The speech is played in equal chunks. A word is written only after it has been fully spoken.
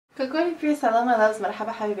Coucou, salam, my loves,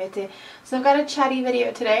 Marhaba, habibetey. So I've got a chatty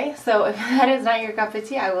video today, so if that is not your cup of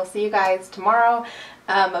tea, I will see you guys tomorrow.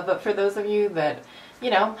 But for those of you that,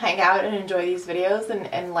 you know, hang out and enjoy these videos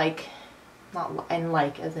and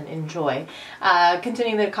like, as in enjoy,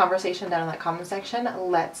 continuing the conversation down in that comment section,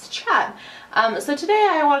 let's chat. So today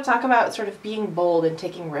I want to talk about sort of being bold and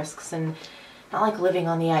taking risks, and not like living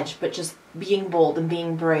on the edge, but just being bold and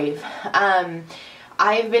being brave.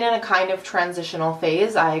 I've been in a kind of transitional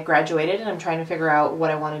phase. I graduated and I'm trying to figure out what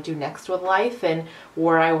I want to do next with life and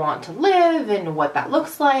where I want to live and what that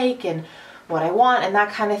looks like and what I want and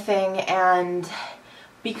that kind of thing. And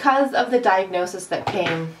because of the diagnosis that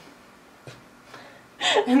came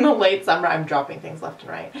in the late summer, I'm dropping things left and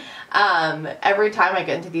right. Every time I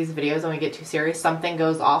get into these videos and we get too serious, something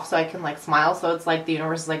goes off so I can like smile. So it's like the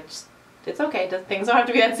universe is like, just, it's okay. Things don't have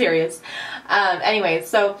to be that serious. Anyways,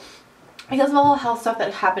 so because of all the health stuff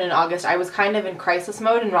that happened in August, I was kind of in crisis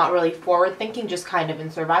mode and not really forward thinking, just kind of in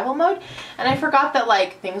survival mode. And I forgot that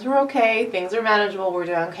like things were okay, things are manageable, we're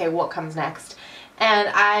doing okay, what comes next? And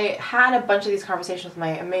I had a bunch of these conversations with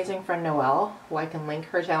my amazing friend Noelle, who I can link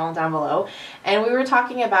her channel down below. And we were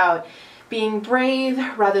talking about being brave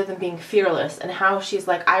rather than being fearless, and how she's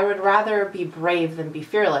like, I would rather be brave than be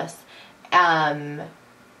fearless.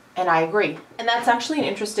 And I agree. And that's actually an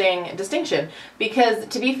interesting distinction, because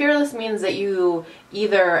to be fearless means that you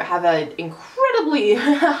either have an incredibly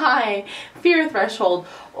high fear threshold,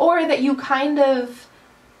 or that you kind of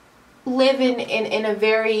live in a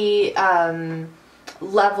very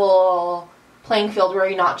level playing field where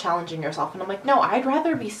you're not challenging yourself. And I'm like, no, I'd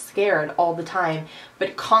rather be scared all the time,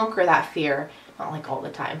 but conquer that fear. Not like all the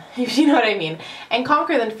time, if you know what I mean, and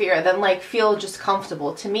conquer than fear, than like feel just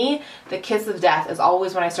comfortable. To me, the kiss of death is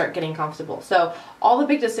always when I start getting comfortable. So all the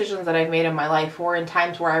big decisions that I've made in my life were in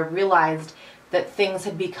times where I realized that things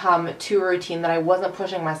had become too routine, that I wasn't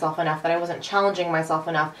pushing myself enough, that I wasn't challenging myself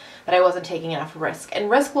enough, that I wasn't taking enough risk. And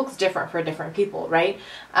risk looks different for different people, right?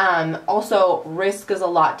 Also, risk is a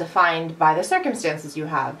lot defined by the circumstances you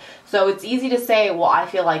have. So it's easy to say, well, I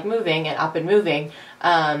feel like moving and up and moving.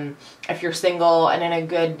 If you're single and in a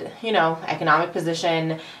good, you know, economic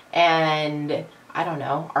position and, I don't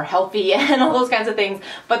know, are healthy and all those kinds of things.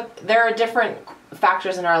 But there are different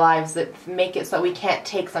factors in our lives that make it so that we can't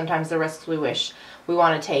take sometimes the risks we wish we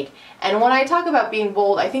want to take. And when I talk about being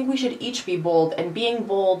bold, I think we should each be bold, and being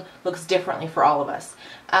bold looks differently for all of us.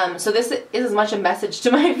 So this is as much a message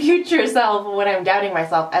to my future self when I'm doubting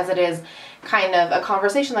myself as it is kind of a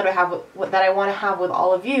conversation that I want to have with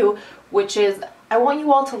all of you, which is I want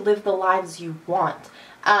you all to live the lives you want.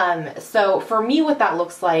 So for me, what that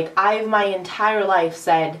looks like, I've my entire life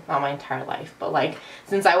said, not my entire life, but like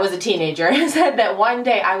since I was a teenager, said that one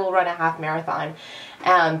day I will run a half marathon.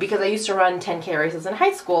 Because I used to run 10K races in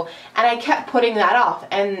high school, and I kept putting that off.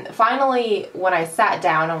 And finally, when I sat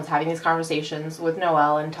down, I was having these conversations with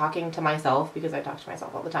Noelle and talking to myself, because I talk to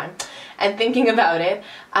myself all the time, and thinking about it,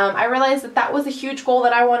 I realized that that was a huge goal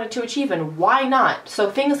that I wanted to achieve, and why not? So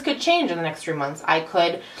things could change in the next 3 months. I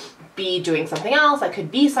could be doing something else, I could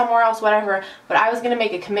be somewhere else, whatever, but I was going to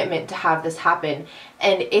make a commitment to have this happen.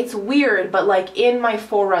 And it's weird, but like in my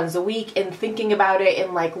 4 runs a week and thinking about it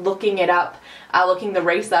and like looking it up, looking the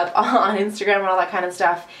race up on Instagram and all that kind of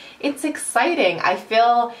stuff, it's exciting. I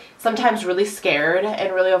feel sometimes really scared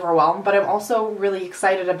and really overwhelmed, but I'm also really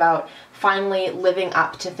excited about finally living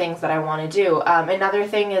up to things that I want to do. Another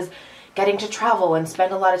thing is getting to travel and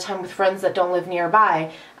spend a lot of time with friends that don't live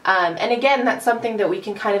nearby. And again, that's something that we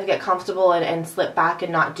can kind of get comfortable and slip back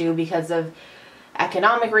and not do because of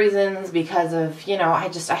economic reasons, because of, you know, I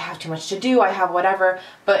have too much to do, I have whatever.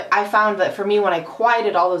 But I found that for me, when I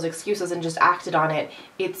quieted all those excuses and just acted on it,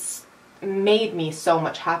 it's made me so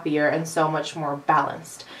much happier and so much more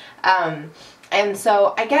balanced. And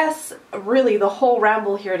so I guess really the whole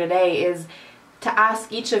ramble here today is to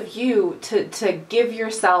ask each of you to give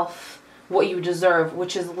yourself what you deserve,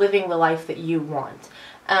 which is living the life that you want.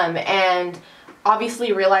 And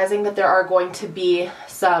obviously realizing that there are going to be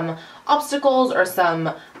some obstacles or some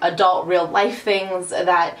adult real life things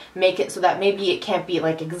that make it so that maybe it can't be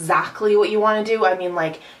like exactly what you want to do. I mean,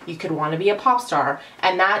 like you could want to be a pop star,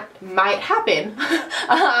 and that might happen,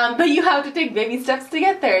 but you have to take baby steps to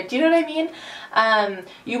get there. Do you know what I mean?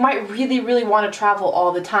 You might really want to travel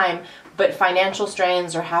all the time, but financial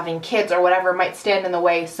strains or having kids or whatever might stand in the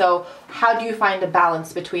way. So how do you find a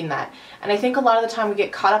balance between that? And I think a lot of the time we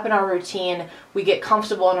get caught up in our routine, we get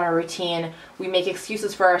comfortable in our routine, we make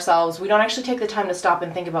excuses for ourselves, we don't actually take the time to stop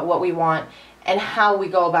and think about what we want and how we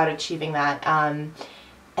go about achieving that.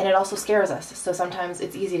 And it also scares us, so sometimes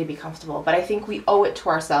it's easy to be comfortable. But I think we owe it to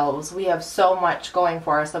ourselves. We have so much going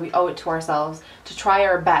for us that we owe it to ourselves to try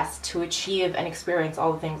our best to achieve and experience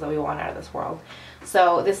all the things that we want out of this world.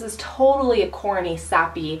 So this is totally a corny,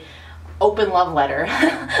 sappy, open love letter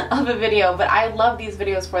of a video, but I love these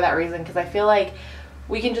videos for that reason, because I feel like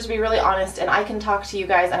we can just be really honest, and I can talk to you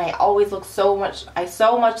guys, and I always look so much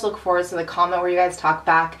look forward to the comment where you guys talk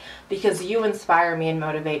back, because you inspire me and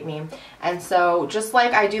motivate me. And so just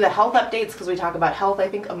like I do the health updates because we talk about health, I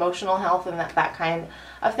think emotional health and that kind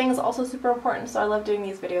of thing is also super important, so I love doing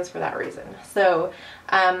these videos for that reason. So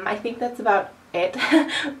I think that's about it.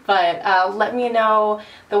 But let me know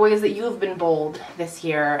the ways that you've been bold this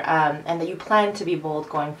year, and that you plan to be bold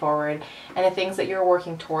going forward, and the things that you're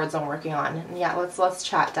working towards and working on. And yeah, let's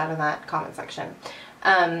chat down in that comment section.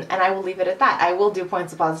 And I will leave it at that. I will do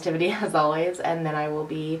points of positivity as always, and then I will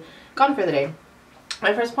be gone for the day.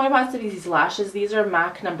 My first point of positivity is these lashes. These are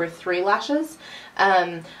MAC number 3 lashes.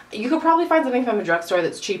 You could probably find something from a drugstore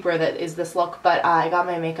that's cheaper that is this look, but I got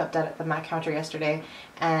my makeup done at the MAC counter yesterday,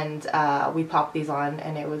 and we popped these on,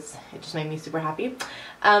 and it just made me super happy.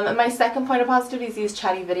 My second point of positivity is these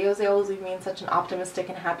chatty videos. They always leave me in such an optimistic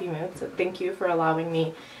and happy mood, so thank you for allowing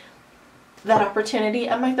me that opportunity.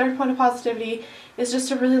 And my third point of positivity is just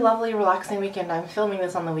a really lovely, relaxing weekend. I'm filming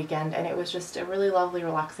this on the weekend, and it was just a really lovely,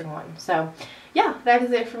 relaxing one. So yeah, that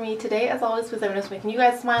is it for me today. As always, with I'm just making you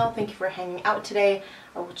guys smile. Thank you for hanging out today.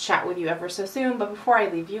 I will chat with you ever so soon, but before I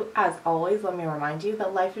leave you, as always, let me remind you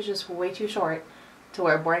that life is just way too short to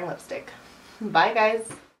wear boring lipstick. Bye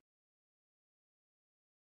guys!